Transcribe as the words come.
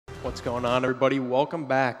What's going on, everybody? Welcome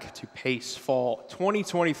back to PACE Fall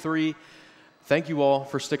 2023. Thank you all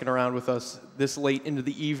for sticking around with us this late into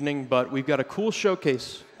the evening, but we've got a cool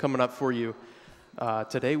showcase coming up for you.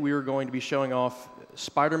 Today we are going to be showing off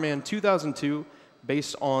Spider-Man 2002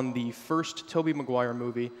 based on the first Tobey Maguire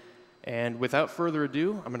movie. And without further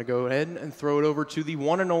ado, I'm going to go ahead and throw it over to the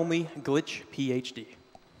one and only GlitchPhD.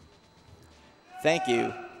 Thank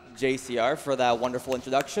you, JCR, for that wonderful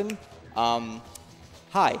introduction.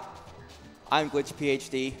 Hi, I'm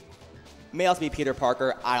GlitchPhD. May also be Peter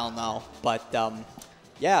Parker, I don't know. But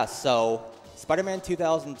yeah, so Spider-Man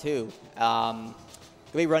 2002. We'll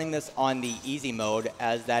be running this on the easy mode,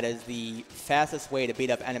 as that is the fastest way to beat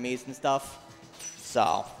up enemies and stuff.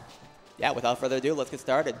 So yeah, without further ado, let's get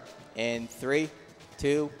started. In 3,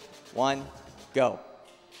 2, 1, go.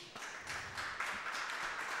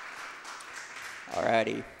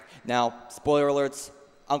 Alrighty. Now, spoiler alerts,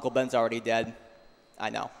 Uncle Ben's already dead. I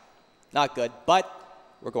know. Not good, but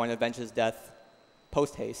we're going to avenge his death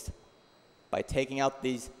post-haste by taking out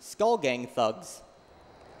these Skull Gang thugs,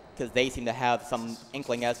 because they seem to have some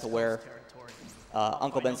inkling as to where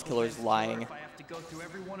Uncle Ben's killer's lying.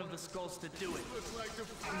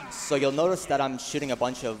 So you'll notice that I'm shooting a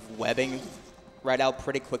bunch of webbing right out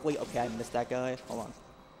pretty quickly. Okay, I missed that guy. Hold on.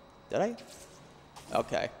 Did I?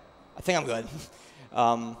 Okay. I think I'm good.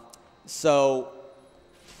 So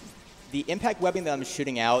the impact webbing that I'm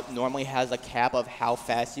shooting out normally has a cap of how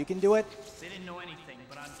fast you can do it. They didn't know anything,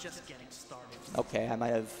 but I'm just getting started. Okay, I might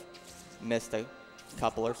have missed a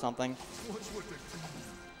couple or something.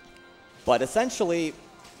 But essentially,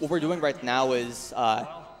 what we're doing right now is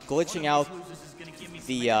glitching out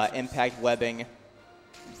the impact webbing.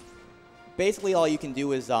 Basically, all you can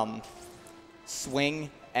do is swing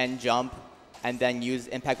and jump, and then use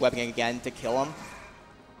impact webbing again to kill him.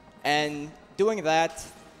 And doing that,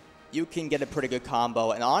 you can get a pretty good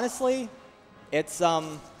combo. And honestly, it's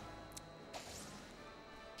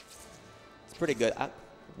pretty good.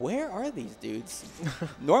 Where are these dudes?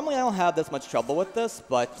 Normally, I don't have this much trouble with this,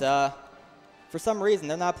 but for some reason,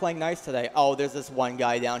 they're not playing nice today. Oh, there's this one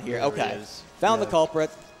guy down here. There okay, found the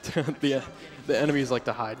culprit. the enemies like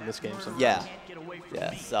to hide in this game sometimes. Yeah.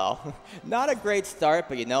 Yeah, so not a great start,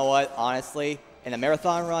 but you know what? Honestly, in a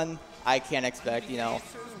marathon run, I can't expect, you know,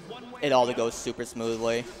 it all to go super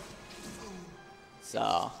smoothly.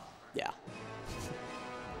 So, yeah.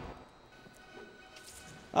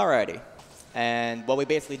 Alrighty. And what we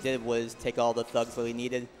basically did was take all the thugs that we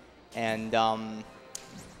needed and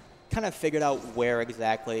kind of figured out where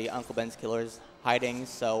exactly Uncle Ben's killer is hiding.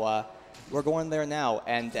 So we're going there now.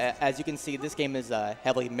 And as you can see, this game is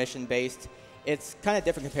heavily mission-based. It's kind of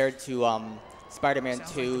different compared to Spider-Man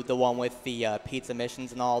 2, the one with the pizza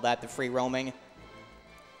missions and all that, the free roaming.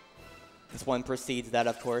 This one precedes that,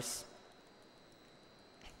 of course.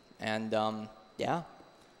 And yeah,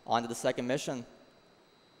 on to the second mission.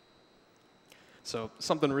 So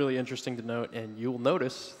something really interesting to note, and you'll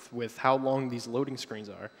notice with how long these loading screens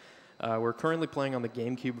are. We're currently playing on the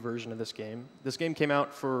GameCube version of this game. This game came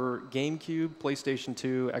out for GameCube, PlayStation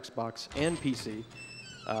 2, Xbox, and PC.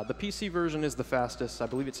 The PC version is the fastest. I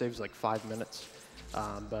believe it saves like 5 minutes.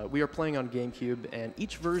 But we are playing on GameCube, and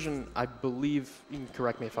each version, I believe, you can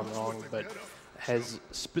correct me if I'm wrong, but has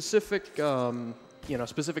specific,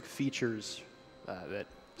 specific features that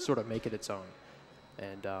sort of make it its own.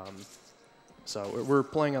 And so we're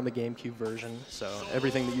playing on the GameCube version, so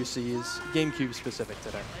everything that you see is GameCube specific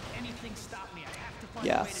today.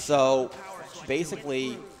 Yeah, so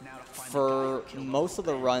basically, for most of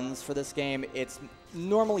the runs for this game, it's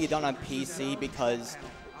normally done on PC because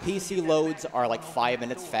PC loads are like 5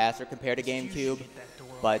 minutes faster compared to GameCube.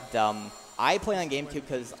 But I play on GameCube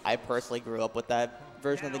because I personally grew up with that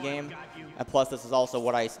version of the game. And plus, this is also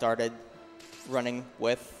what I started running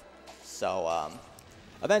with. So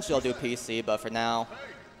eventually I'll do PC, but for now,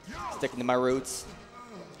 sticking to my roots.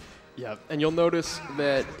 Yeah, and you'll notice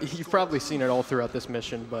that you've probably seen it all throughout this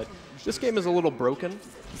mission, but this game is a little broken.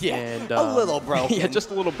 Yeah, and, a little broken. Yeah, just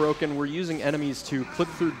a little broken. We're using enemies to clip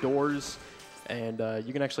through doors, and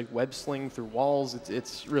you can actually web sling through walls.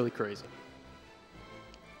 It's really crazy.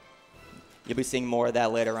 You'll be seeing more of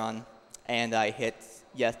that later on. And I hit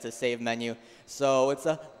yes to save menu. So it's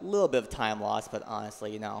a little bit of time loss, but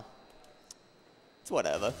honestly, you know, it's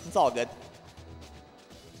whatever. It's all good.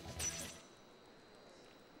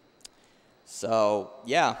 So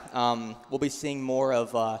yeah, we'll be seeing more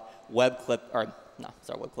of thug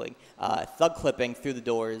clipping through the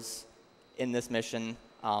doors in this mission,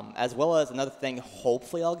 as well as another thing.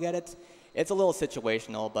 Hopefully, I'll get it. It's a little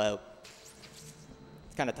situational, but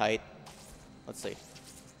it's kind of tight. Let's see.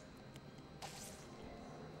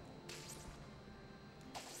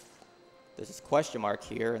 there's this question mark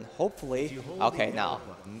here, and hopefully, okay, no.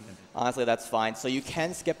 Honestly, that's fine. So you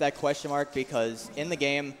can skip that question mark because in the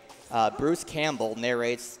game, Bruce Campbell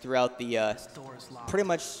narrates throughout the pretty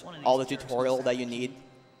much all the tutorial that you need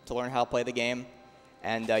to learn how to play the game.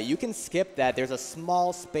 And you can skip that. There's a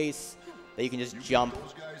small space that you can just jump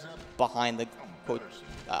behind the quote,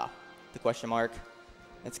 the question mark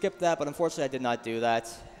and skip that, but unfortunately I did not do that.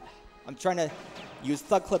 I'm trying to use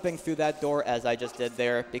thug clipping through that door as I just did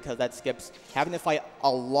there because that skips having to fight a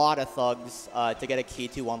lot of thugs to get a key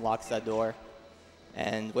to unlock that door.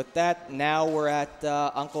 And with that, now we're at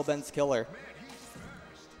Uncle Ben's killer.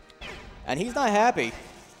 And he's not happy.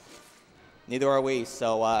 Neither are we,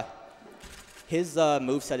 so his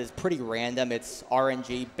moveset is pretty random. It's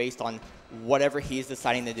RNG based on whatever he's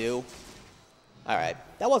deciding to do. All right,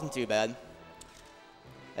 that wasn't too bad.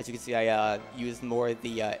 As you can see, I used more of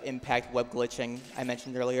the impact web glitching I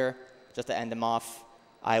mentioned earlier, just to end him off.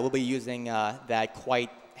 I will be using that quite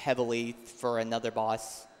heavily for another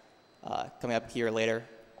boss coming up here later.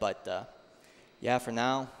 But yeah, for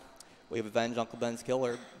now, we've avenged Uncle Ben's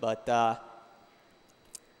killer. But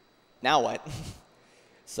now what?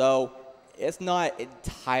 So it's not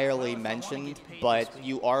entirely mentioned, but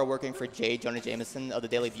you are working for J. Jonah Jameson of the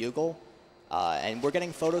Daily Bugle. And we're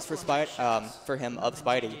getting photos for him of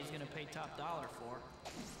Spidey.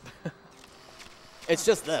 It's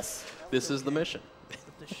just this. This is the mission.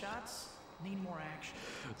 The shots need more action.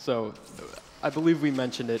 So I believe we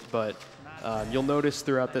mentioned it, but you'll notice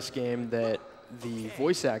throughout this game that the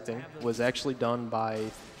voice acting was actually done by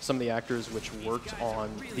some of the actors which worked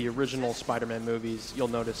on the original Spider-Man movies. You'll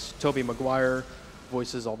notice Tobey Maguire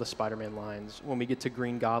voices all the Spider-Man lines. When we get to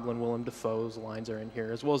Green Goblin, Willem Dafoe's lines are in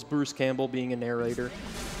here, as well as Bruce Campbell being a narrator.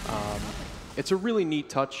 It's a really neat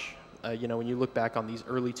touch, you know, when you look back on these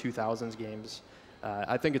early 2000s games.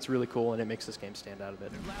 I think it's really cool, and it makes this game stand out a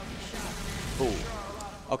bit. Ooh.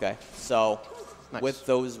 Okay, so nice. With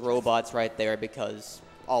those robots right there, because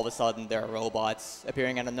all of a sudden there are robots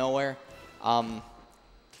appearing out of nowhere,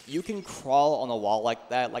 you can crawl on a wall like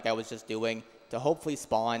that, like I was just doing, to hopefully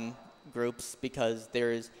spawn groups, because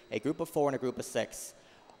there's a group of 4 and a group of 6.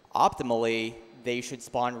 Optimally, they should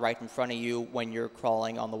spawn right in front of you when you're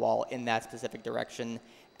crawling on the wall in that specific direction,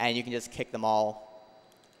 and you can just kick them all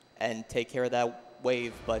and take care of that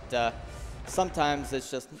wave, but sometimes it's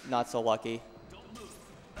just not so lucky.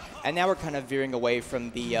 And now we're kind of veering away from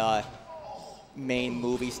the main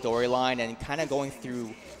movie storyline and kind of going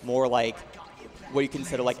through more like what you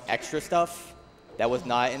consider like extra stuff that was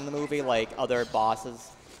not in the movie, like other bosses,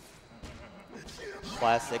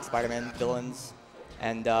 classic Spider-Man villains.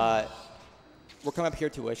 And we're coming up here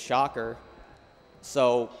to a shocker.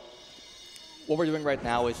 So what we're doing right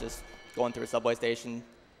now is just going through a subway station,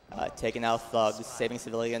 taking out thugs, saving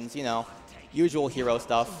civilians, you know, usual hero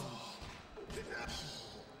stuff.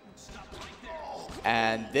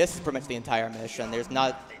 And this is pretty much the entire mission. There's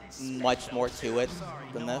not much more to it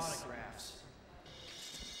than this.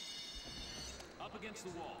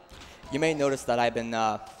 You may notice that I've been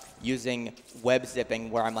using web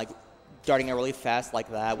zipping, where I'm like darting it really fast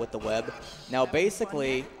like that with the web. Now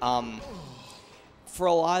basically, for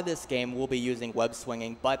a lot of this game, we'll be using web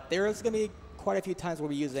swinging, but there's going to be quite a few times we'll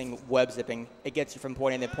be using web zipping. It gets you from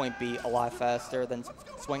point A to point B a lot faster than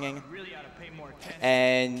swinging.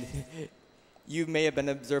 And you may have been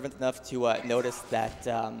observant enough to notice that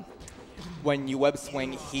when you web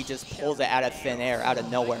swing, he just pulls it out of thin air, out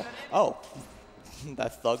of nowhere. Oh,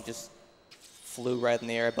 that thug just flew right in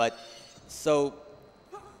the air. But so,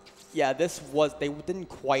 yeah, they didn't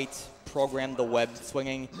quite program the web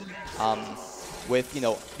swinging with, you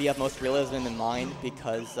know, the utmost realism in mind,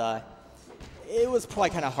 because it was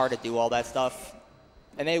probably kind of hard to do all that stuff.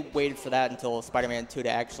 And they waited for that until Spider-Man 2 to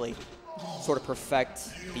actually sort of perfect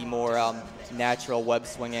the more natural web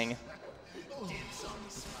swinging.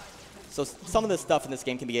 So some of the stuff in this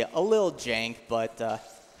game can be a little jank, but,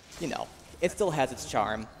 you know, it still has its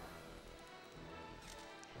charm.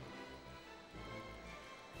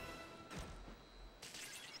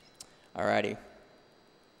 Alrighty.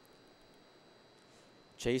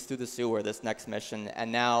 Chase through the sewer, this next mission,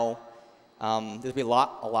 and now there'll be a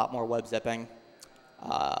lot more web zipping.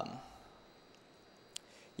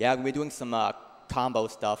 Yeah, we'll be doing some combo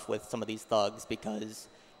stuff with some of these thugs, because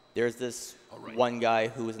there's this one guy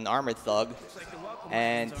who is an armored thug,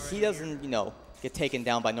 and he doesn't, you know, get taken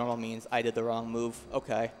down by normal means. I did the wrong move.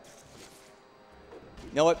 Okay.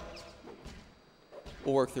 You know what?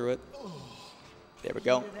 We'll work through it. There we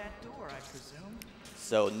go.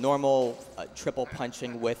 So normal triple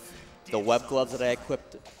punching with the web gloves that I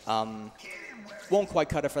equipped won't quite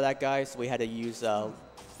cut it for that guy, so we had to use a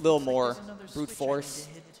little more brute force.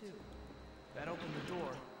 That opened the door.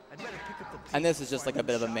 I'd better pick up the And this is just like a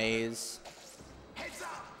bit of a maze.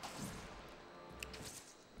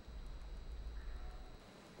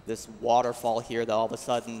 This waterfall here that all of a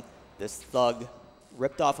sudden this thug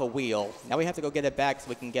ripped off a wheel. Now we have to go get it back so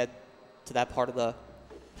we can get to that part of the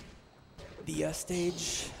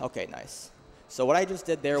stage. Okay, nice. So what I just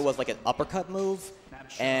did there was like an uppercut move,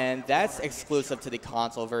 and that's exclusive to the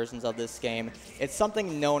console versions of this game. It's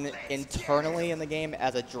something known internally in the game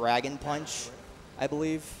as a dragon punch, I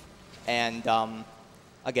believe. And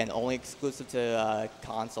again, only exclusive to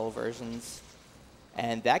console versions.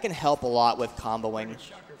 And that can help a lot with comboing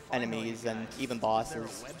enemies and even bosses.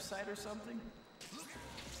 Is there a website or something?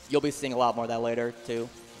 You'll be seeing a lot more of that later, too.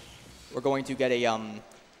 We're going to get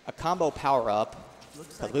a combo power-up,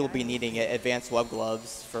 because we will be needing advanced web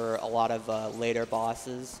gloves for a lot of later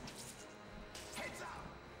bosses.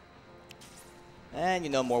 And, you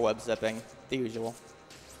know, more web zipping, the usual.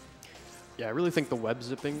 Yeah, I really think the web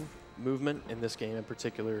zipping movement in this game in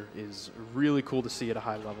particular is really cool to see at a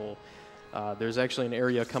high level. There's actually an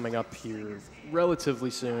area coming up here relatively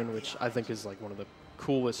soon, which I think is like one of the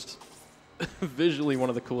coolest, visually one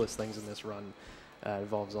of the coolest things in this run. It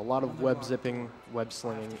involves a lot of web zipping, web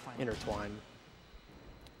slinging, intertwine.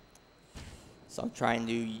 So I'm trying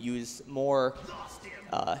to use more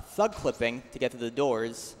thug clipping to get to the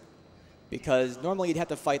doors, because normally you'd have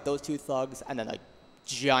to fight those two thugs and then a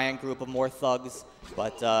giant group of more thugs,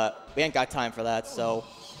 but we ain't got time for that, so...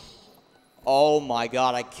 Oh my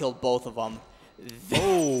god, I killed both of them.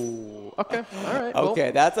 Oh, okay, all right. Okay,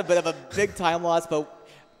 well. that's a bit of a big time loss, but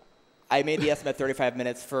I made the estimate 35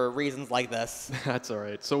 minutes for reasons like this. That's all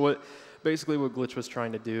right. So basically what Glitch was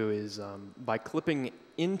trying to do is by clipping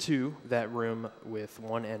into that room with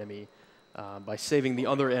one enemy, by saving the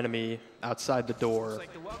other enemy outside the door,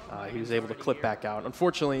 he was able to clip back out.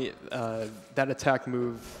 Unfortunately, that attack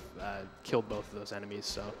move killed both of those enemies,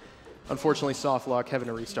 so unfortunately soft lock, having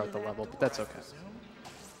to restart the level, but that's okay.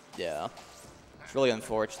 Yeah. It's really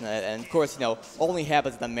unfortunate, and of course, you know, only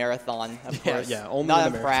happens in the marathon, of course. Yeah, only not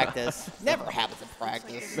in the in marathon. practice. Never happens in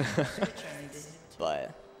practice.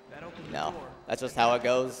 But, no, that's just how it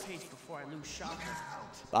goes.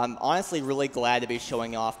 I'm honestly really glad to be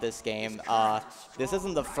showing off this game. This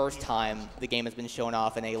isn't the first time the game has been shown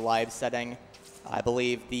off in a live setting. I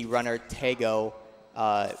believe the runner Tego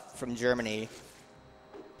from Germany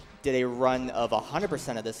did a run of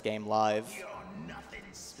 100% of this game live,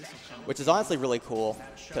 which is honestly really cool,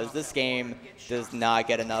 because this game does not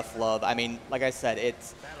get enough love. I mean, like I said,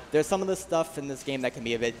 there's some of the stuff in this game that can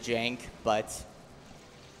be a bit jank, but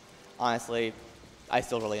honestly, I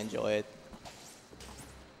still really enjoy it.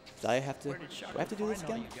 Do I have to do this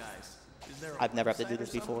again? I've never had to do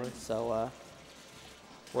this before, so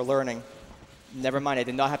we're learning. Never mind, I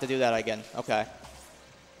did not have to do that again. Okay.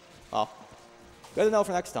 Well, good to know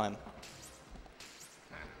for next time.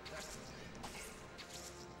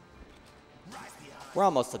 We're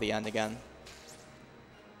almost to the end again.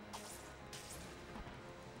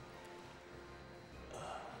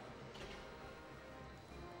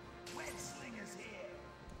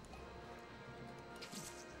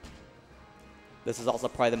 This is also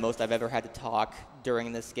probably the most I've ever had to talk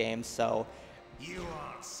during this game, so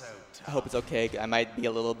I hope it's okay. I might be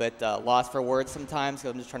a little bit lost for words sometimes,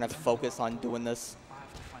 because I'm just trying to focus on doing this.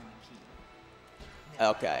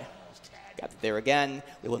 Okay. Got it there again.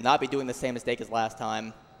 We will not be doing the same mistake as last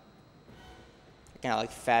time. I kind of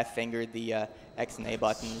like fat-fingered the X and A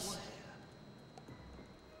buttons,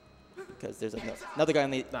 because there's another guy on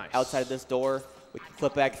the outside of this door. We can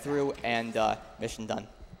clip back through, and mission done.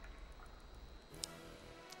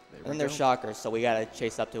 And then there's Shocker, so we got to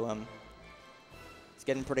chase up to him. It's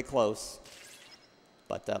getting pretty close.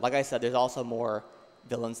 But like I said, there's also more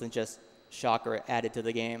villains than just Shocker added to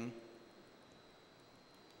the game.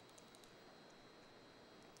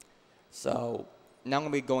 So now I'm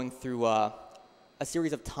going to be going through a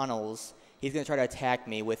series of tunnels. He's going to try to attack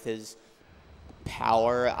me with his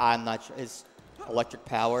power. I'm not sure, his electric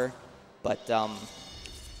power. But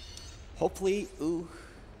hopefully, ooh,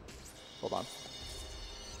 hold on.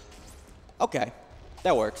 Okay,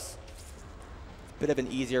 that works. Bit of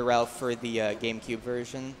an easier route for the GameCube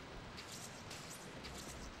version.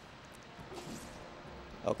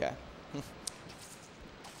 Okay.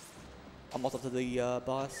 Almost up to the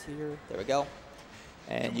boss here. There we go.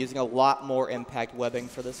 And using a lot more impact webbing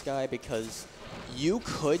for this guy, because you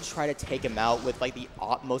could try to take him out with like the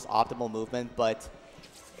most optimal movement, but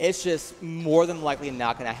it's just more than likely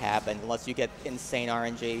not going to happen unless you get insane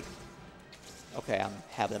RNG. Okay, I'm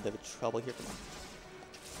having a bit of trouble here. Come on.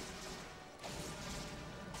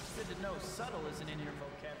 Good to know subtle isn't in your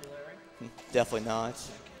vocabulary. Definitely not.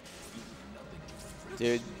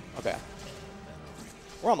 Dude, okay.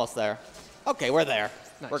 We're almost there. Okay, we're there.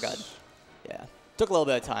 Nice. We're good. Yeah. Took a little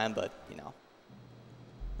bit of time, but, you know.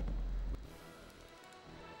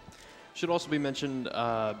 Should also be mentioned,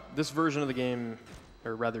 this version of the game,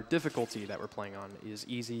 or rather difficulty that we're playing on, is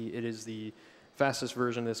easy. It is the fastest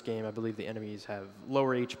version of this game. I believe the enemies have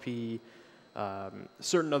lower HP.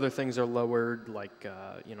 Certain other things are lowered, like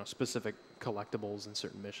you know, specific collectibles in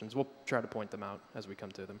certain missions. We'll try to point them out as we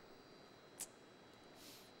come to them.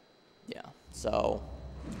 Yeah, so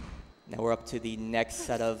now we're up to the next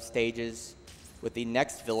set of stages with the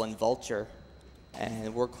next villain, Vulture.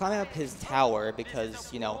 And we're climbing up his tower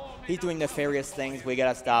because, you know, he's doing nefarious things. We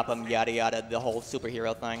gotta stop him, yada yada, the whole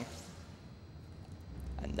superhero thing.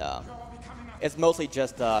 And it's mostly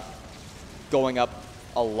just going up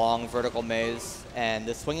a long vertical maze. And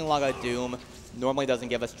the swinging log of doom normally doesn't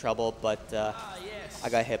give us trouble, but I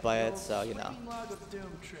got hit by it, so, you know.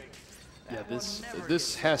 Yeah,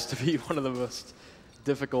 this has to be one of the most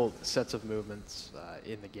difficult sets of movements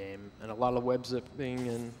in the game, and a lot of web zipping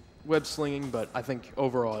and web slinging, but I think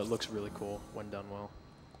overall it looks really cool when done well.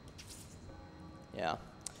 Yeah.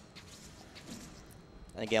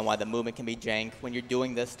 And again, why the movement can be jank. When you're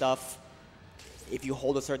doing this stuff, if you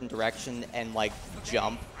hold a certain direction and like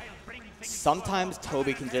jump, sometimes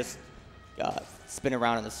Toby can just spin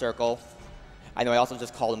around in a circle. I know I also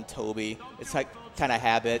just called him Toby. It's like kind of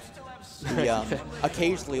habit. We,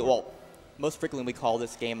 occasionally, well, most frequently we call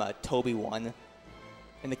this game Toby 1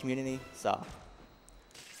 in the community, so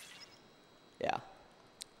yeah.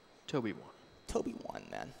 Toby 1. Toby 1,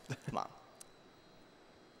 man. Come on.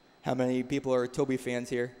 How many people are Toby fans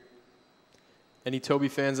here? Any Toby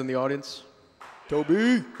fans in the audience?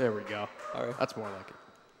 Toby! There we go. All right. That's more like it.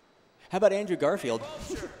 How about Andrew Garfield?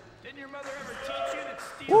 Didn't your mother ever teach you that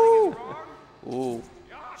stealing is wrong? Ooh.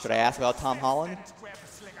 Should I ask about Tom Holland?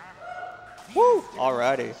 Woo!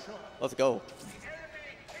 Alrighty. Let's go.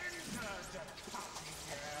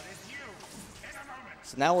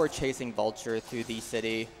 So now we're chasing Vulture through the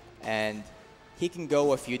city, and he can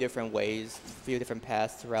go a few different ways, a few different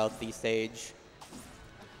paths throughout the stage.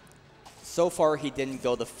 So far, he didn't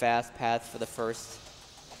go the fast path for the first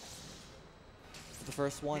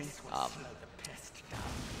one.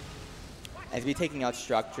 As we taking out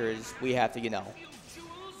structures, we have to, you know,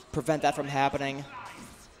 prevent that from happening.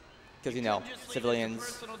 Because, you know,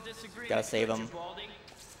 civilians, gotta save them.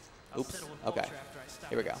 Oops, okay,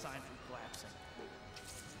 here we go.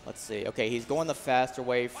 Let's see, okay, he's going the faster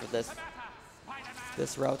way for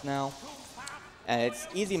this route now. And it's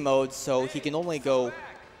easy mode, so he can only go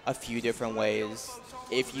a few different ways.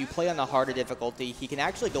 If you play on the harder difficulty, he can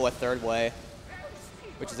actually go a third way,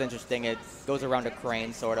 which is interesting. It goes around a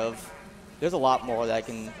crane, sort of. There's a lot more that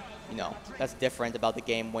can, you know, that's different about the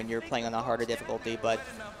game when you're playing on a harder difficulty, but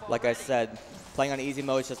like I said, playing on easy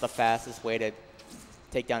mode is just the fastest way to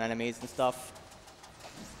take down enemies and stuff.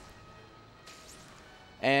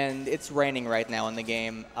 And it's raining right now in the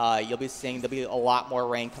game. You'll be seeing there'll be a lot more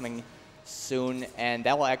rain coming soon, and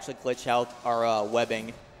that will actually glitch out our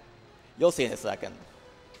webbing. You'll see in a second.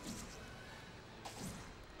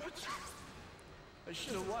 I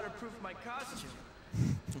should have waterproofed my costume.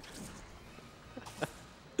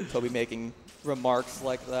 Toby making remarks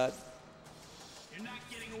like that. You're not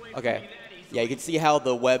getting away Okay. from me that easily. Yeah, you can see how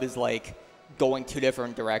the web is like going two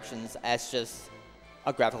different directions. That's just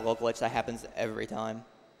a graphical glitch that happens every time.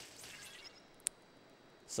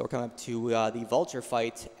 So we're coming up to the Vulture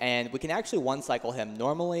fight, and we can actually one-cycle him.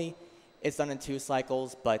 Normally, it's done in 2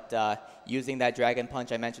 cycles, but using that Dragon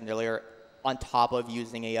Punch I mentioned earlier, on top of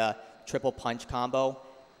using a triple punch combo,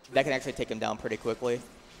 that can actually take him down pretty quickly.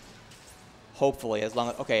 Hopefully, as long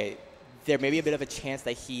as, okay, there may be a bit of a chance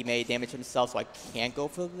that he may damage himself, so I can't go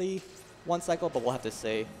for the one cycle, but we'll have to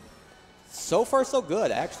see. So far, so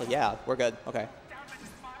good, actually. Yeah, we're good. Okay.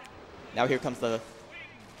 Now here comes the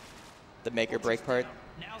make or break part.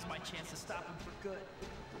 Now's my chance to stop him for good.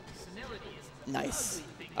 Senility is Nice.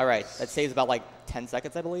 All right, that saves about like 10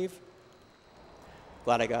 seconds, I believe.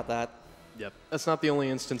 Glad I got that. Yep. That's not the only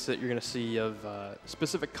instance that you're going to see of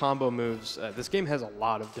specific combo moves. This game has a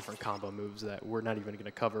lot of different combo moves that we're not even going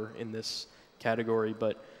to cover in this category,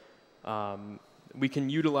 but we can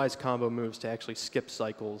utilize combo moves to actually skip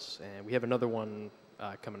cycles, and we have another one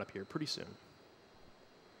coming up here pretty soon.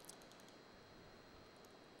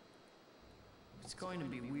 It's going to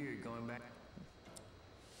be weird going back.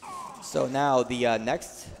 So now the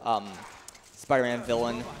next Spider-Man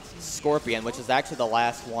villain, Scorpion, which is actually the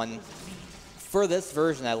last one for this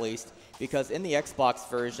version at least, because in the Xbox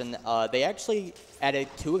version, they actually added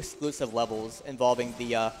 2 exclusive levels involving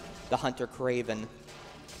the Hunter Craven.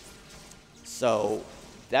 So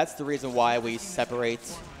that's the reason why we separate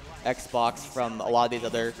Xbox from a lot of these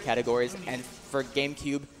other categories. And for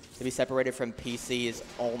GameCube to be separated from PC is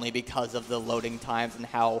only because of the loading times and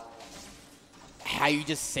how you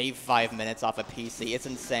just save 5 minutes off a PC. It's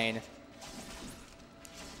insane.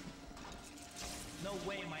 No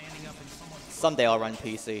way am I ending up in someone's Someday I'll run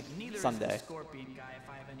PC. Neither is Someday. the Scorpion guy if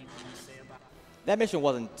I have anything to say about it. That mission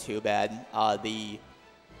wasn't too bad. The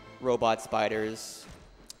robot spiders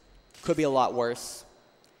could be a lot worse.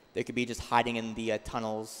 They could be just hiding in the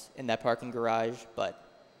tunnels in that parking garage, but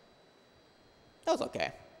that was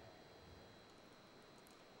okay.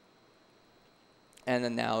 And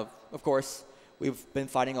then now, of course, we've been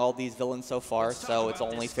fighting all these villains so far, so it's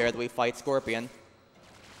only fair that we fight Scorpion.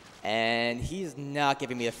 And he's not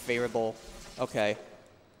giving me a favorable... Okay.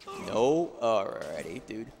 No. Alrighty,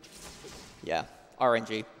 dude. Yeah.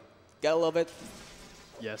 RNG. Got a little bit.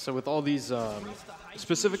 Yeah, so with all these,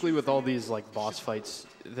 specifically with all these like boss fights,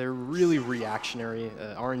 they're really reactionary.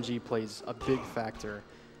 RNG plays a big factor,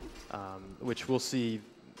 which we'll see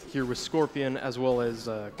here with Scorpion as well as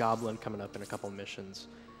Goblin coming up in a couple of missions.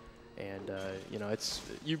 And you know,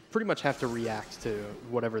 you pretty much have to react to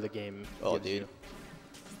whatever the game gives you.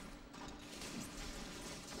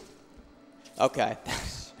 Okay.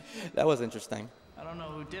 That was interesting. I don't know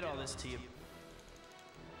who did all this to you.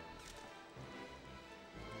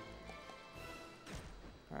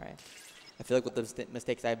 All right. I feel like with the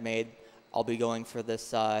mistakes I've made, I'll be going for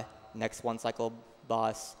this next one-cycle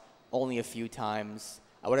boss only a few times.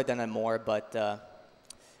 I would have done it more, but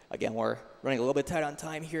again, we're running a little bit tight on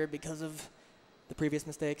time here because of the previous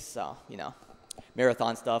mistakes. So, you know,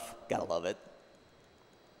 marathon stuff, gotta love it.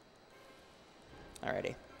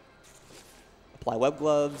 Alrighty. Apply web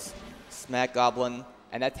gloves, smack Goblin,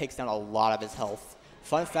 and that takes down a lot of his health.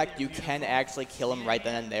 Fun fact, you can actually kill him right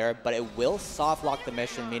then and there, but it will soft lock the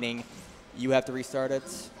mission, meaning you have to restart it.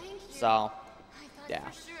 So, yeah.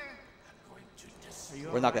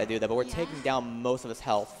 We're not going to do that, but we're taking down most of his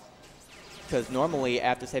health. Because normally,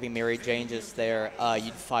 after saving Mary Jane just there,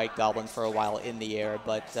 you'd fight Goblin for a while in the air,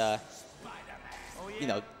 but, you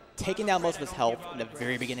know, taking down most of his health in the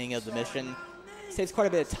very beginning of the mission saves quite a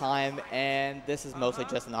bit of time, and this is mostly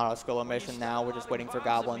just an auto-scroller mission now. We're just waiting for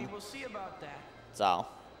Goblin. So,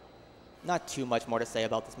 not too much more to say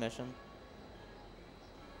about this mission.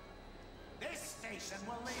 This station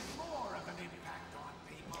will leave more of an impact on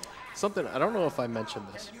people. Something, I don't know if I mentioned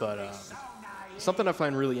this, but something I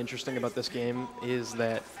find really interesting about this game is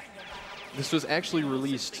that this was actually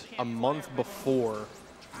released a month before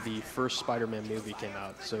the first Spider-Man movie came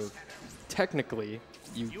out. So technically,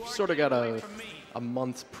 you sort of got a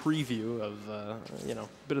month preview of, you know,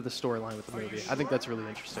 a bit of the storyline with the movie. I think that's really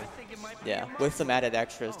interesting. Yeah, with some added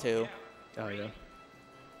extras too. Oh, yeah.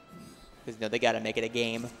 Because, you know, they got to make it a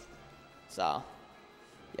game. So,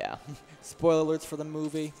 yeah. Spoiler alerts for the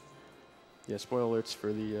movie. Yeah, spoiler alerts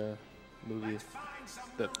for the movie,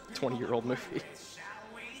 the 20-year-old movie.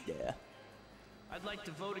 Yeah. I'd like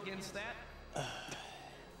to vote against that. A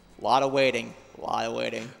lot of waiting. A lot of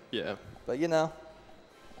waiting. Yeah. But, you know,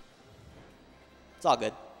 it's all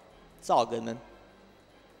good. It's all good, man.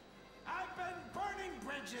 I've been burning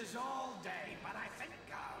bridges all day, but I think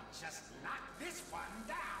I'll just knock this one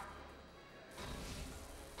down.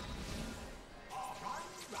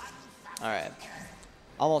 All right.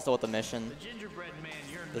 Almost done with the mission. The gingerbread man,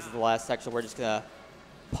 you're This is the last section. We're just going to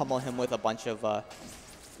pummel him with a bunch of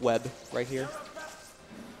web right here.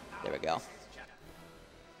 There we go.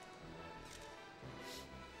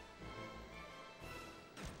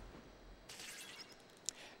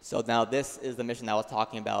 So now this is the mission I was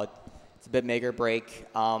talking about. It's a bit make or break.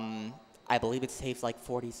 I believe it saves like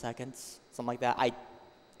 40 seconds, something like that. I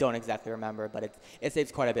don't exactly remember, but it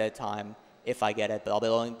saves quite a bit of time if I get it. But I'll be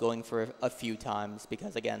only going for a few times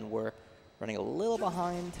because, again, we're running a little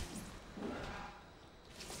behind.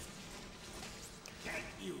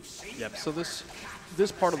 Yep, so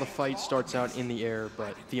this part of the fight starts out in the air,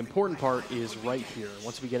 but the important part is right here,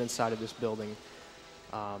 once we get inside of this building.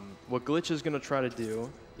 What Glitch is going to try to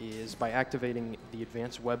do is, by activating the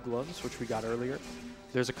advanced web gloves, which we got earlier,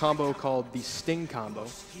 there's a combo called the Sting combo,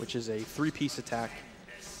 which is a 3-piece attack,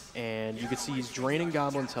 and you can see he's draining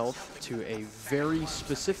Goblin's health to a very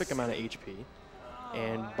specific amount of HP,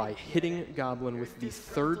 and by hitting Goblin with the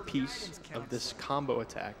 3rd piece of this combo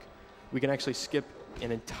attack, we can actually skip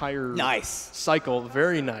an entire cycle.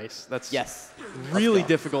 Very nice. That's really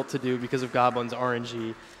difficult to do because of Goblin's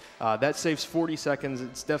RNG. That saves 40 seconds.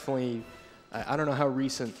 It's definitely, I don't know how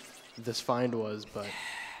recent this find was, but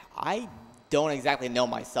I don't exactly know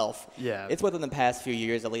myself. Yeah. It's within the past few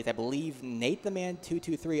years, at least. I believe Nate the Man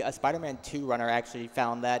 223, a Spider-Man 2 runner, actually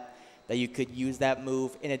found that that you could use that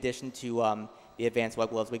move in addition to the advanced web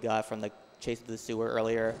gloves we got from the chase to the sewer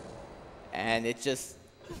earlier. And it saves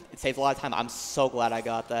a lot of time. I'm so glad I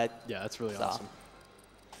got that. Yeah, that's really awesome.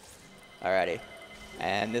 Alrighty.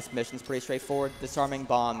 And this mission's pretty straightforward, disarming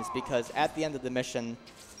bombs, because at the end of the mission,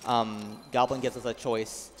 Goblin gives us a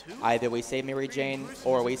choice. Either we save Mary Jane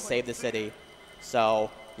or we save the city.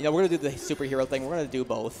 So, you know, we're going to do the superhero thing. We're going to do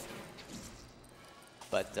both.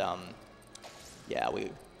 But, yeah,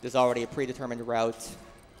 there's already a predetermined route.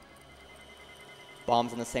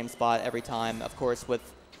 Bombs in the same spot every time. Of course, with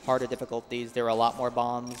harder difficulties, there are a lot more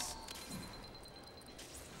bombs.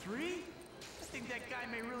 3? I think that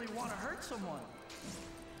guy may really want to hurt someone.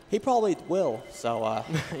 He probably will, so,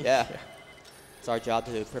 yeah. It's our job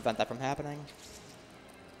to prevent that from happening.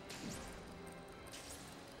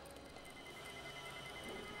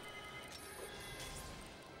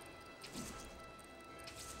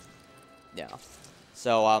 Yeah.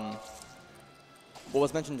 So, what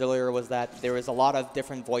was mentioned earlier was that there is a lot of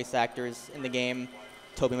different voice actors in the game.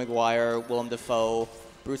 Tobey Maguire, Willem Dafoe,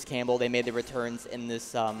 Bruce Campbell, they made their returns in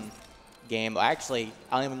this game. Actually,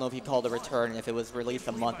 I don't even know if you called it a return if it was released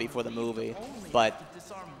a month before the movie, but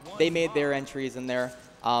they made their entries in there.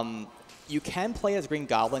 You can play as Green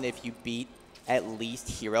Goblin if you beat at least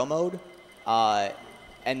Hero Mode,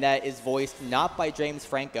 and that is voiced not by James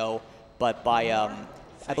Franco, but by,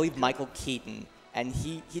 I believe, Michael Keaton. And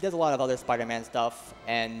he does a lot of other Spider-Man stuff,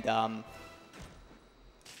 and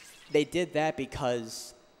they did that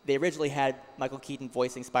because they originally had Michael Keaton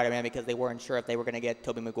voicing Spider-Man because they weren't sure if they were going to get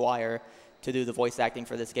Tobey Maguire to do the voice acting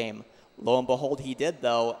for this game. Lo and behold, he did,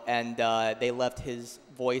 though, and they left his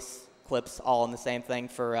voice clips all in the same thing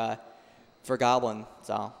for Goblin.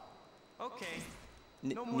 So, Okay.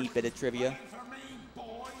 neat bit of trivia. For me,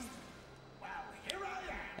 boy. Well, here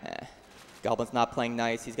I am. Goblin's not playing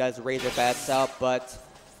nice. He's got his razor bats out, but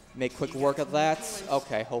make quick work of that.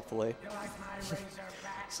 Okay, hopefully. You like my razor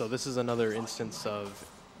back? So this is another instance of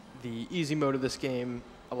the easy mode of this game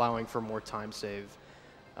allowing for more time save.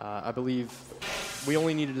 I believe we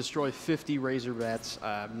only need to destroy 50 razor bats.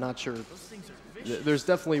 I'm not sure. There's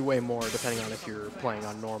definitely way more depending on if you're playing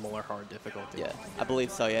on normal or hard difficulty. Yeah, I believe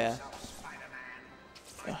so, yeah.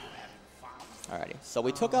 Alrighty, so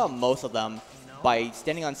we took out most of them. By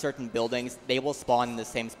standing on certain buildings, they will spawn in the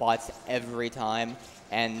same spots every time,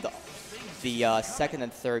 and the second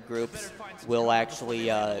and third groups will actually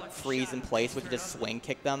freeze in place. We can just swing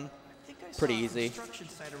kick them. Pretty easy. Construction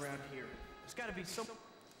site around here. There's got to be some.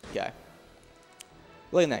 Okay.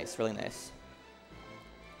 Really nice, really nice.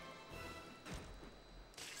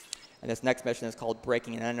 And this next mission is called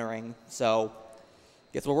Breaking and Entering. So,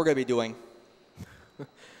 guess what we're going to be doing?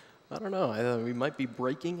 I don't know. We might be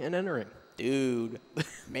breaking and entering. Dude,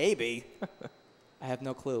 maybe. I have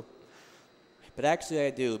no clue. But actually I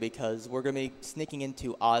do, because we're going to be sneaking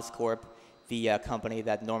into Oscorp, the company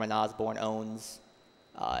that Norman Osborn owns,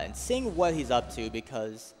 and seeing what he's up to,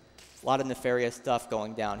 because a lot of nefarious stuff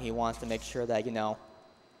going down. He wants to make sure that, you know,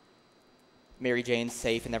 Mary Jane's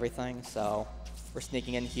safe and everything. So we're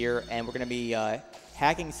sneaking in here, and we're going to be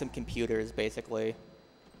hacking some computers, basically,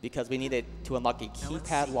 because we need it to unlock a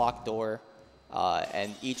keypad lock door.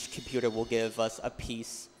 And each computer will give us a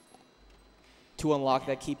piece to unlock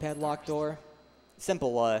that keypad lock door.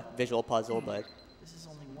 Simple visual puzzle, but... This is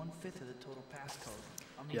only 1/5 of the total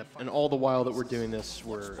passcode. Yep, and all the while that we're doing this,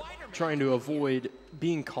 we're trying to avoid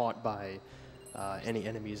being caught by any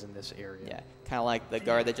enemies in this area. Yeah, kind of like the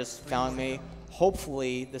guard that just found me.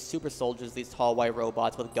 Hopefully, the super soldiers, these tall white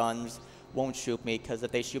robots with guns, won't shoot me, because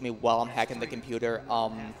if they shoot me while I'm hacking the computer,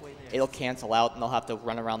 it'll cancel out and they'll have to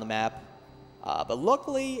run around the map. But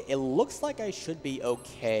luckily, it looks like I should be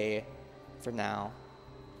okay for now.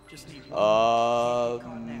 Just need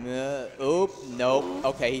Oop, nope.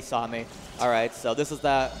 Okay, he saw me. All right, so this is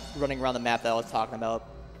that running around the map that I was talking about.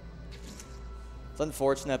 It's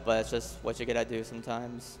unfortunate, but it's just what you gotta do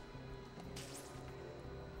sometimes.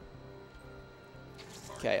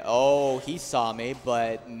 Okay, oh, he saw me,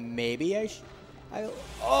 but maybe I should...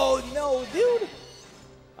 Oh, no, dude!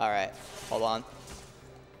 All right, hold on.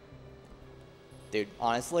 Dude,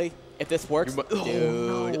 honestly, if this works, dude,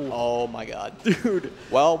 no. Oh my god. Dude.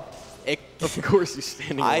 Well, Of course he's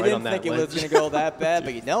standing I right on didn't that think it was ledge. going to go that bad,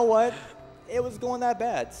 but you know what? It was going that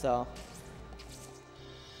bad, so.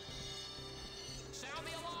 Sound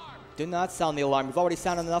the alarm. Do not sound the alarm. You've already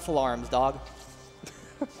sounded enough alarms, dog.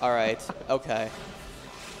 All right, okay.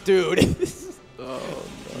 Dude. Oh,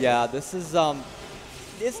 no. Yeah, this is,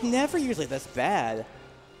 it's never usually this bad.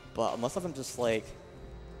 But most of them just, like,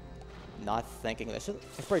 not thinking. I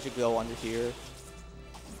probably should go under here.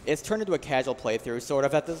 It's turned into a casual playthrough, sort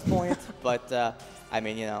of, at this point. But, I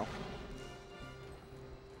mean, you know,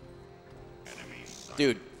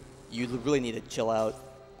 Dude, you really need to chill out.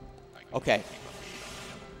 Okay.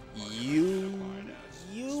 You.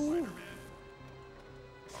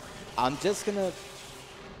 I'm just gonna.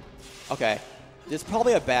 Okay. There's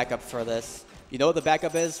probably a backup for this. You know what the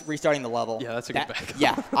backup is? Restarting the level. Yeah, that's a good backup.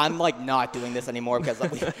 Yeah, I'm like not doing this anymore because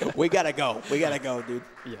like, we gotta go. We gotta go, dude.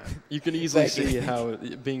 Yeah, you can easily see how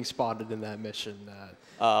being spotted in that mission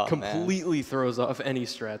completely throws off any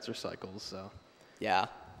strats or cycles. So. Yeah.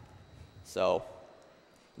 So,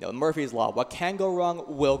 you know, Murphy's Law. What can go wrong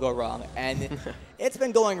will go wrong, and it's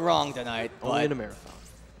been going wrong tonight. Only in a marathon.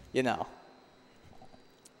 You know.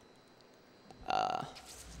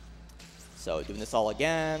 So doing this all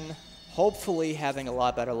again. Hopefully having a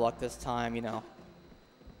lot better luck this time, you know.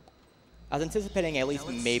 I was anticipating at least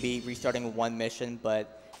maybe restarting one mission,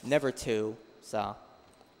 but never two, so.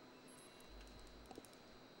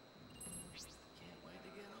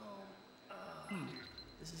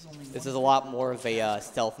 This is a lot more of a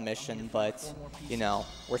stealth mission, but, you know,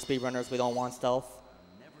 we're speedrunners, we don't want stealth.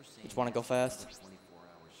 We just want to go fast.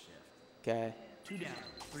 Okay. 2 down,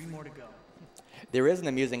 3 more to go. There is an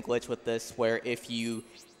amusing glitch with this where if you,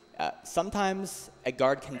 sometimes a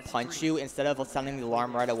guard can punch you instead of sounding the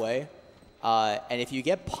alarm right away. And if you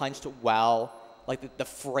get punched while, like the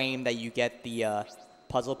frame that you get the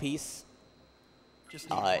puzzle piece,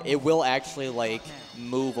 it will actually like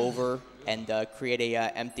move over and create a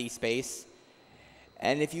empty space.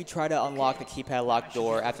 And if you try to unlock the keypad lock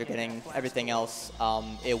door after getting everything else,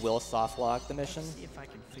 it will soft lock the mission.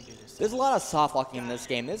 There's a lot of soft locking in this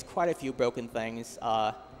game. There's quite a few broken things.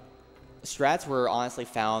 Strats were honestly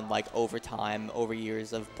found like over time, over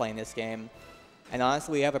years of playing this game. And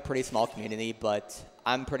honestly, we have a pretty small community, but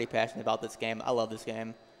I'm pretty passionate about this game. I love this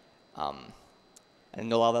game. And I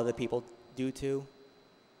know a lot of other people do too.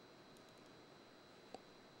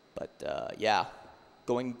 But yeah,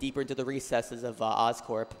 going deeper into the recesses of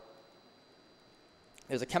Oscorp.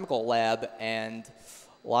 There's a chemical lab and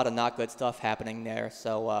a lot of not good stuff happening there,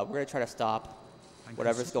 so we're going to try to stop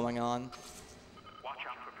whatever's going on.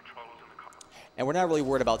 And we're not really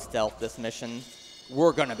worried about stealth this mission.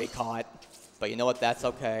 We're going to be caught, but you know what? That's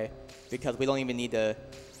okay, because we don't even need to,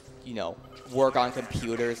 you know, work on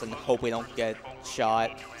computers and hope we don't get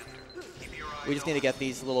shot. We just need to get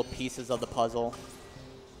these little pieces of the puzzle.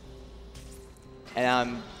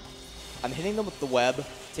 And I'm hitting them with the web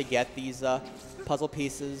to get these puzzle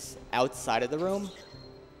pieces outside of the room.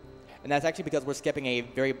 And that's actually because we're skipping a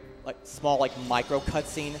very small micro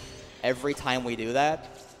cutscene every time we do that.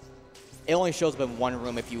 It only shows up in one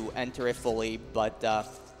room if you enter it fully, but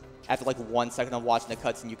after 1 second of watching the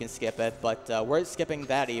cutscene, you can skip it. But we're skipping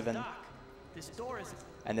that even.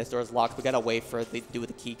 And this door is locked. We gotta wait for it to do with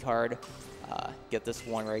the key card. Get this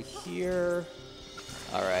one right here.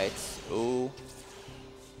 All right. Ooh.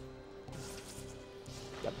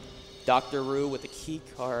 Got Dr. Rue with the key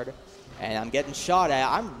card, and I'm getting shot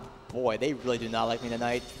at. Boy, they really do not like me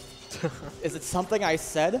tonight. Is it something I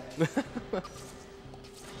said?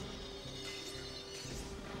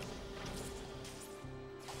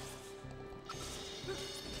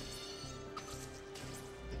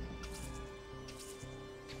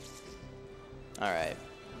 All right,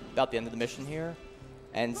 about the end of the mission here.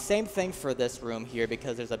 And same thing for this room here,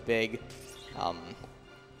 because there's a big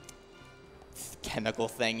chemical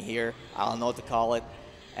thing here. I don't know what to call it.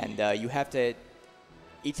 And you have to,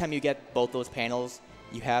 each time you get both those panels,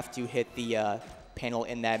 you have to hit the panel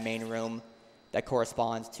in that main room that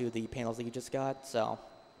corresponds to the panels that you just got. So,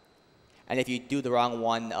 and if you do the wrong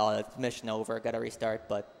one, mission over, gotta restart.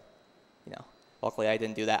 But, you know, luckily I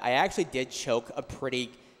didn't do that. I actually did choke a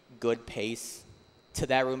pretty good pace to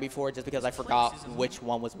that room before, just because I forgot which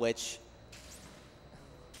one was which.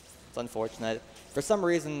 It's unfortunate. For some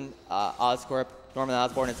reason, Oscorp, Norman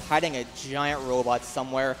Osborn, is hiding a giant robot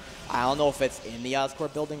somewhere. I don't know if it's in the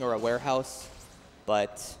Oscorp building or a warehouse,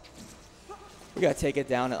 but we gotta take it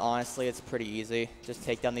down, and honestly, it's pretty easy. Just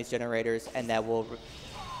take down these generators, and that will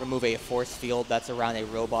remove a force field that's around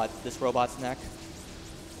this robot's neck.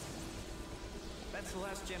 That's the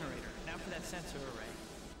last generator. Now for that sensor array.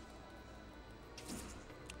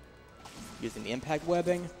 Using the impact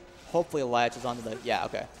webbing. Hopefully it latches onto the, yeah,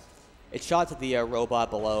 okay. It shot to the robot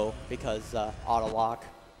below because auto lock,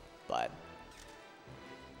 but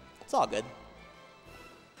it's all good.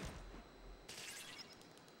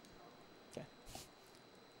 Okay.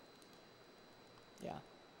 Yeah.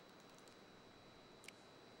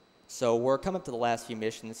 So we're coming up to the last few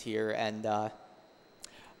missions here, and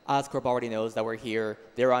Oscorp already knows that we're here.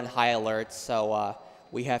 They're on high alert, so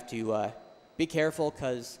we have to be careful,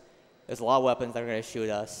 because there's a lot of weapons that are going to shoot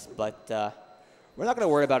us, but we're not going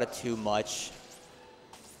to worry about it too much.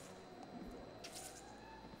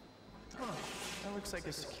 looks like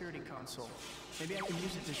a security console. Maybe I can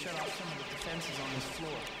use it to shut off some of the defenses on this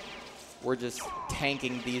floor. We're just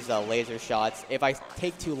tanking these laser shots. If I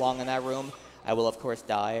take too long in that room, I will, of course,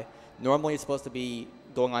 die. Normally, it's supposed to be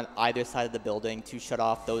going on either side of the building to shut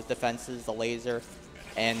off those defenses, the laser,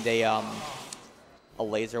 and a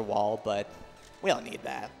laser wall, but we don't need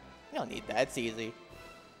that. We don't need that. It's easy.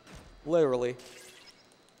 Literally.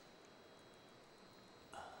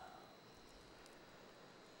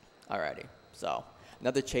 Alrighty, so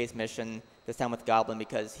another chase mission, this time with Goblin,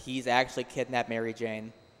 because he's actually kidnapped Mary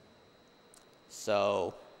Jane.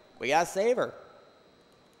 So we gotta save her.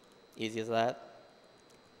 Easy as that.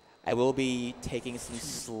 I will be taking some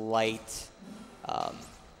slight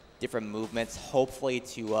different movements, hopefully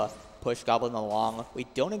to push Goblin along. We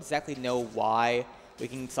don't exactly know why. We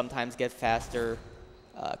can sometimes get faster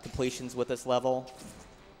completions with this level.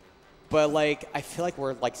 But like, I feel like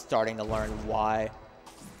we're like starting to learn why.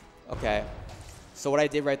 Okay, so what I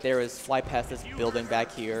did right there is fly past this building back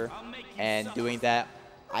here, and doing that,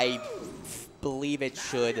 I believe it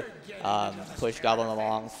should push Goblin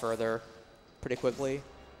along further pretty quickly.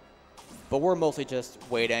 But we're mostly just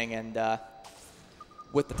waiting, and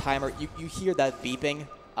with the timer, you hear that beeping.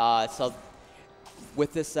 So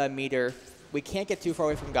with this meter, we can't get too far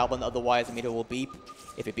away from Goblin, otherwise the meter will beep.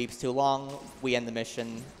 If it beeps too long, we end the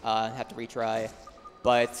mission, have to retry.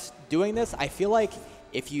 But doing this, I feel like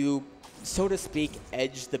if you, so to speak,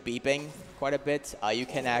 edge the beeping quite a bit, you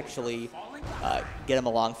can actually get them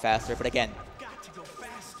along faster. But again,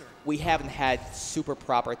 we haven't had super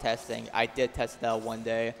proper testing. I did test it out one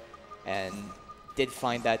day and did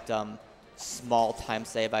find that small time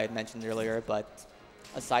save I had mentioned earlier. But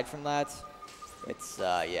aside from that, it's,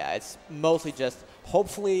 yeah, it's mostly just,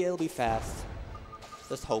 hopefully it'll be fast.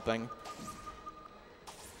 Just hoping.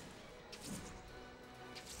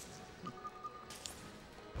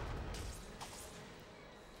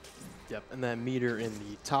 Yep, and that meter in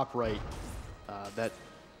the top right, that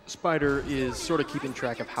spider is sort of keeping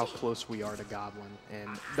track of how close we are to Goblin,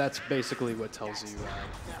 and that's basically what tells you,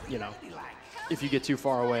 you know, if you get too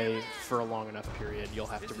far away for a long enough period, you'll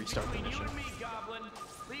have to restart the mission.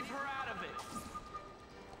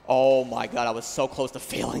 Oh my god, I was so close to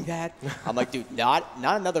failing that. I'm like, dude, not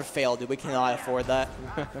another fail, dude. We cannot afford that.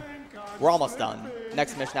 We're almost done.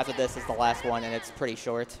 Next mission after this is the last one, and it's pretty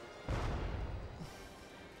short.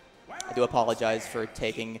 I do apologize for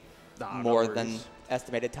taking more than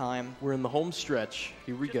estimated time. We're in the home stretch.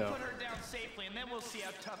 Here we go.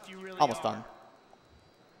 Almost done.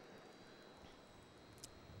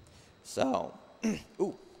 So,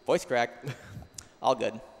 ooh, voice crack. All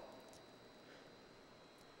good.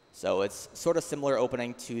 So it's sort of similar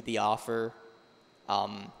opening to The Offer,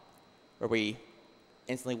 where we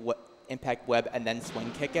instantly impact web and then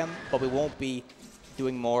swing kick him, but we won't be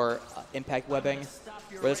doing more impact webbing.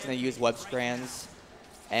 We're just going to use web strands.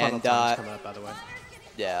 And coming up, by the way.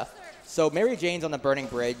 Yeah. So Mary Jane's on the burning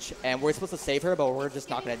bridge, and we're supposed to save her, but we're just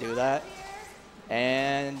not going to do that.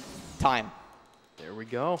 And time. There we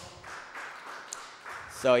go.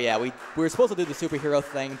 So yeah, we were supposed to do the superhero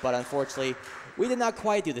thing, but unfortunately, we did not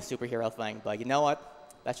quite do the superhero thing. But you know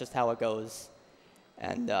what? That's just how it goes.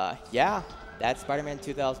 And yeah, that's Spider-Man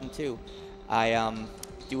 2002. I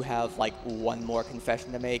do have like one more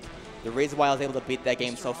confession to make. The reason why I was able to beat that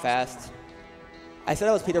game so fast, I said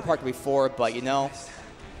I was Peter Parker before, but you know.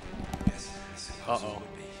 Uh-oh.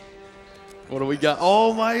 What do we got?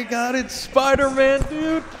 Oh my god, it's Spider-Man,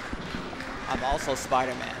 dude! I'm also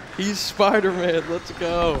Spider-Man. He's Spider-Man, let's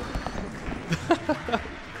go.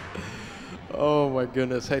 Oh my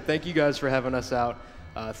goodness. Hey, thank you guys for having us out.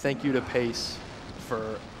 Thank you to Pace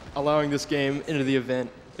for allowing this game into the event.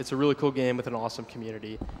 It's a really cool game with an awesome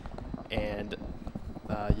community. And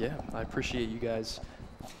yeah, I appreciate you guys.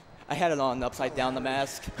 I had it on upside down, the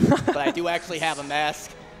mask, but I do actually have a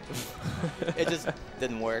mask. It just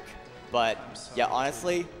didn't work. But yeah,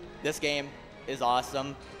 honestly, this game is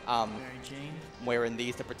awesome. I'm wearing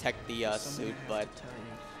these to protect the suit, but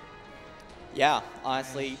yeah,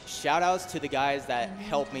 honestly, shout outs to the guys that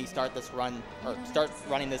helped me start this run, or start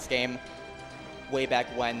running this game way back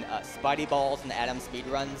when. Spidey Balls and Adam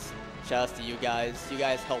Speedruns, shout outs to you guys. You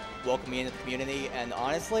guys helped welcome me into the community, and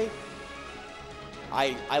honestly,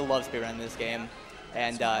 I love speedrunning this game.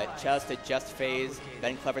 And shout outs to Just Phase,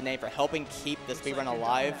 Ben Clevername for helping keep the speedrun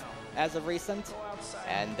alive as of recent,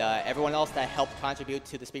 and everyone else that helped contribute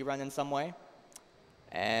to the speedrun in some way.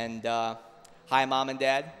 And hi, Mom and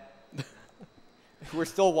Dad. We're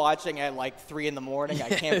still watching at like 3 in the morning. I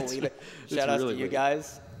can't believe it. Shout outs to you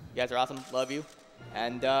guys. You guys are awesome. Love you.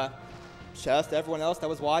 And shout outs to everyone else that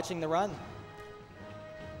was watching the run.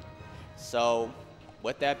 So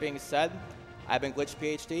with that being said, I've been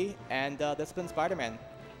GlitchPhD, and this has been Spider-Man.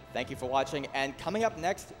 Thank you for watching. And coming up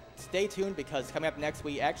next, stay tuned, because coming up next,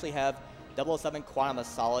 we actually have 007 Quantum of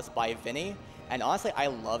Solace by Vinny. And honestly, I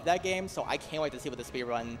love that game, so I can't wait to see what the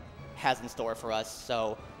speedrun has in store for us.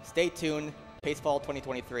 So stay tuned. Pacefall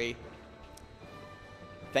 2023.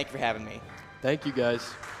 Thank you for having me. Thank you, guys.